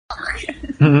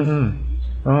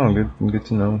Oh, good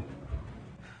to know.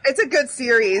 It's a good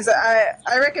series.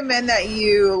 I recommend that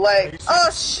you like. Oh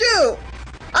shoot!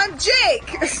 I'm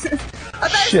Jake. I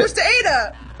thought you were supposed to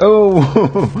Ada.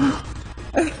 Oh.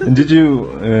 Did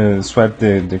you swipe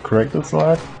the correct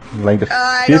slot? Like the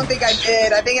I don't think I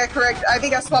did. I think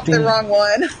I swapped the wrong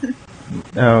one.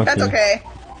 Oh, okay. That's okay.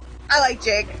 I like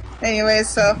Jake. Anyways,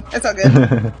 so it's all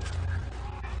good.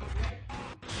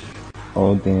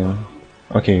 Oh damn.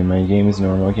 Okay, my game is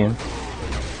normal again.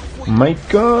 My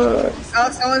god!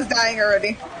 Oh, someone's dying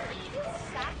already.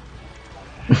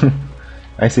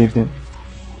 I saved him.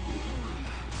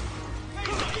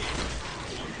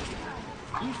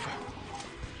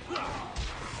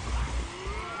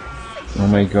 Oh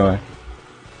my god.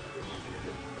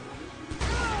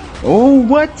 Oh,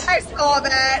 what? I saw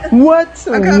that. What?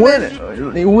 What?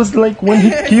 It was like one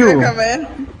hit kill.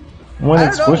 One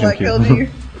explosion kill.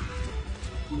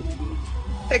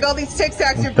 Take all these Tic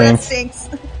Tacs, your breath stinks.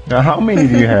 Now, how many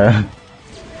do you have?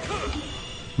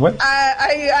 What?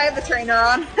 I have the trainer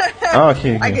on. Oh,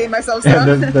 okay. I gave myself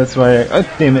some. That's why. Oh,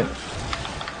 damn it.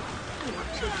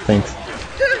 Thanks.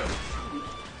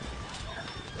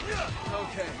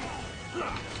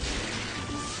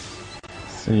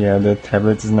 So yeah, the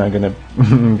tablet is not gonna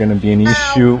be an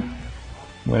issue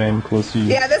when I'm close to you.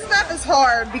 Yeah, this map is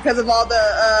hard because of all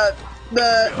the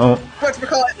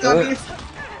whatchamacallit zombies.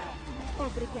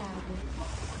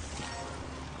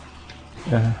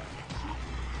 Yeah.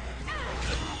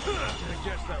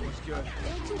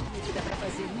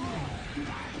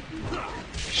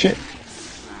 Shit.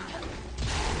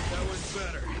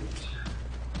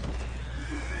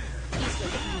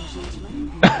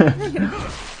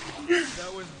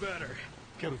 That was better.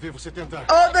 Quero ver você tentar.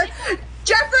 Oh, the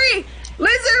Jeffrey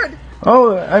lizard.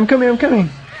 Oh, I'm coming.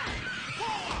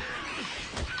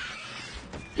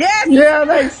 Yes. Yeah,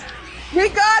 nice. We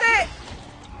got it.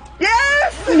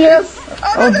 Yes. Yes.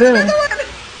 Oh, no, there's another one.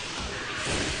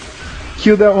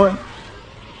 Kill that one.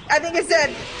 I think it's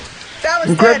dead. That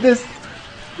was Grab dead. this.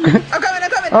 I'm coming.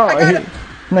 Oh, I got him.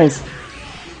 Nice.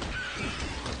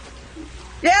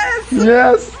 Yes.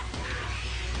 Yes.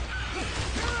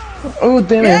 Oh,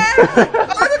 damn it. Yes. Oh,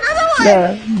 there's another one.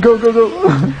 Yeah, go.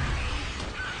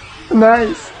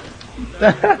 Nice.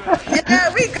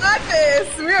 Yeah, we got this.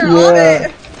 We are on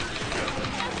it.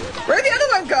 Where'd the other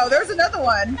one go? There was another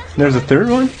one. There's a third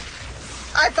one?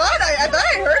 I thought I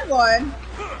heard one.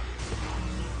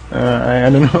 I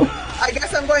don't know. I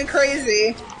guess I'm going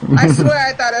crazy. I swear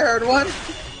I thought I heard one.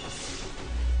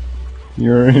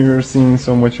 You're seeing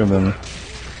so much of them.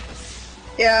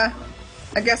 Yeah.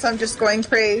 I guess I'm just going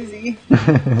crazy.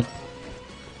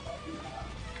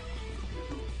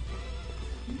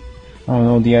 Oh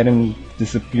no, the item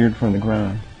disappeared from the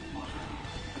ground.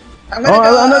 I'm gonna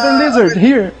go, another lizard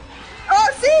here. Oh,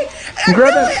 see,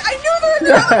 Grab it. I knew there was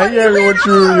another one. Yeah,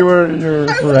 you were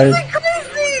I was right. like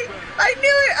crazy. I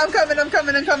knew it. I'm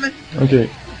coming. Okay.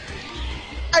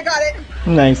 I got it.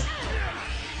 Nice.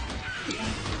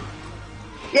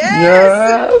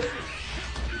 Yes.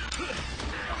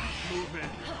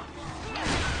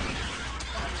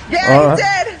 Yeah, he's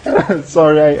dead.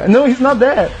 Sorry, no, he's not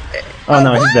dead. Oh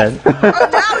no, he's dead. Oh,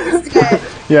 now he's dead.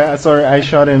 Yeah, sorry, I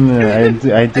shot him.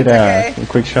 I did a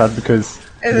quick shot because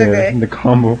the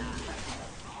combo.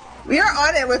 We are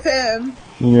on it with him.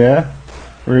 Yeah,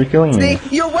 we're killing him.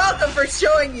 You're welcome for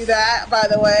showing you that, by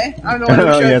the way. I'm the one who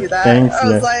showed you that. Thanks, I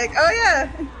was like, oh yeah.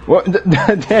 What?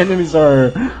 The enemies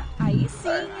are. Are you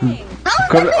seeing?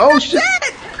 Oh shit!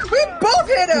 Dead? We both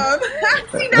hit him.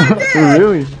 How's he not dead?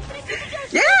 Really?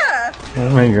 Yeah. Oh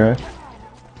my god.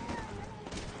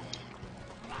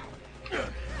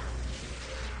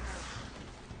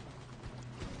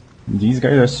 These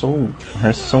guys are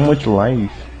so much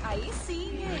life.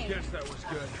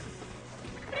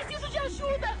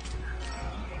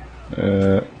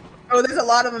 Oh, there's a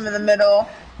lot of them in the middle.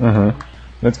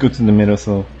 Let's go to the middle.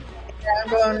 So. Yeah, I'm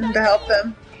going to help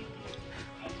them.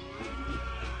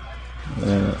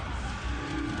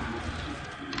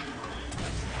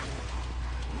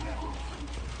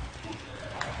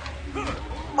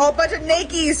 Oh, a bunch of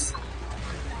nakies.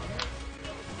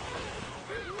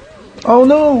 Oh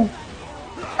no!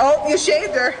 Oh, you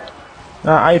shaved her.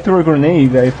 I threw a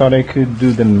grenade. I thought I could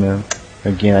do them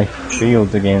again. I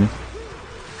failed again.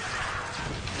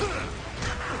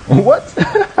 What? What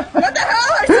the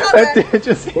hell? I saw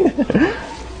that.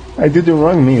 I did the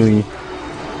wrong melee.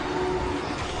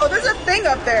 Oh, there's a thing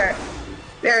up there.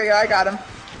 There you go. I got him.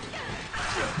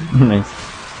 Nice.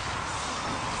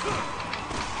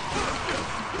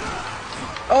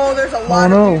 Oh, there's a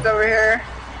lot of dudes over here.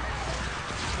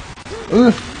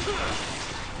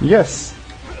 Yes.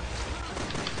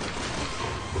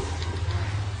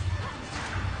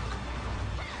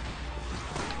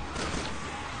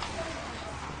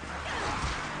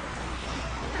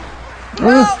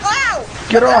 Oh, wow!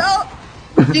 Get What the off!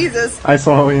 hell? Jesus. I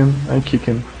saw him. I kick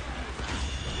him.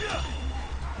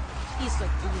 Isso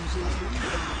aqui,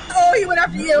 gente. Oh, he went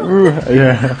after you. Ooh,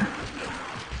 yeah.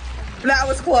 That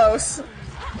was close.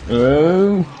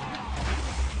 Oh.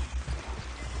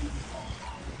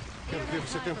 Quero ver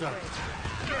você tentar.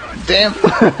 Damn.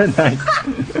 Nice.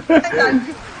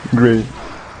 Great.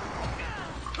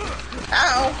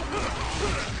 Ow.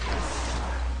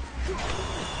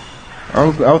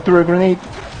 I'll throw a grenade.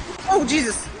 Oh,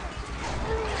 Jesus.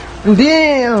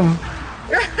 Damn!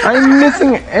 I'm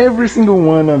missing every single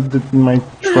one of my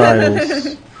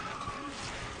trials.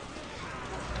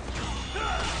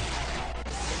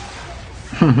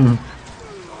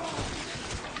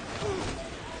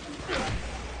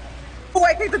 Oh,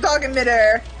 I kicked the dog in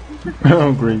midair.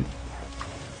 Oh, great.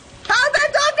 How'd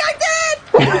that dog get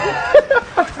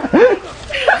dead?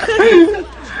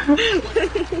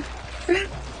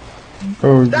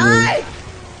 Oh, great. Die!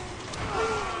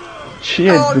 Shit,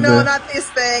 Oh no, the not this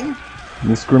thing.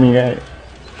 screaming guy.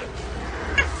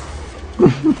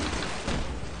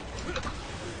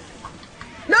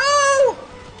 No!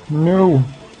 No.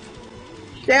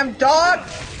 Damn dog.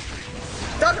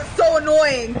 Dogs are so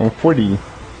annoying. Oh, 40.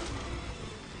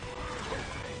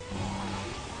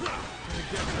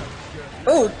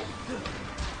 Ooh.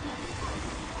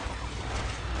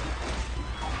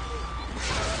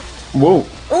 Whoa.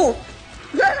 Ooh.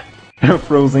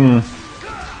 Frozen.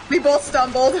 We both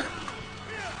stumbled.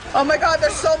 Oh my god,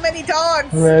 there's so many dogs.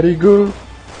 Very good.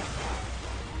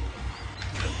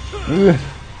 Ugh.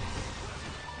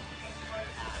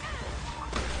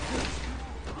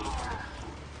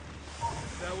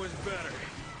 That was better.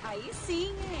 Aí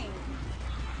sim, hein?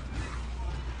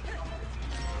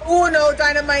 Oh no,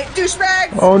 dynamite.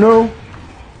 Douchebags. Oh no.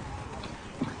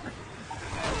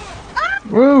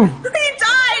 Woo. He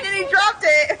died and he dropped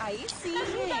it. Aí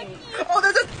sim, hein? Oh,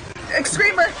 there's a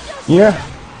screamer. Yeah.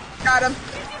 Got him.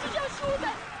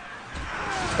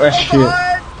 Oh shit.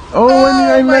 God. Oh,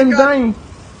 I'm my God. dying.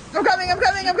 I'm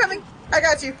coming. I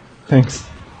got you. Thanks.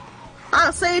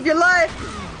 I'll save your life.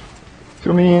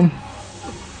 Fill me in.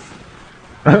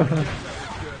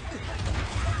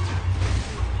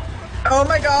 Oh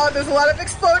my god, there's a lot of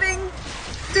exploding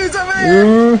dudes over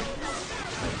there.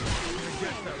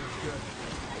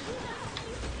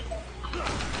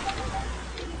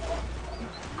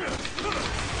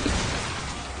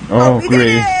 Oh, We great.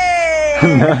 did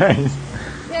it! Nice.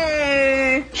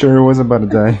 Yay! Sure was about to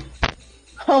die.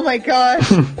 Oh my gosh.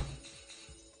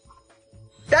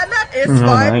 That map is Oh,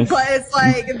 fun, nice. but it's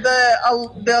like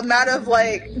the amount of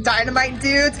like dynamite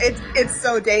dudes. It's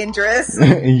so dangerous.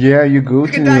 Yeah, you go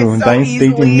to could die so Dying State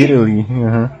easily. immediately.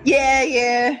 Uh-huh.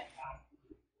 Yeah.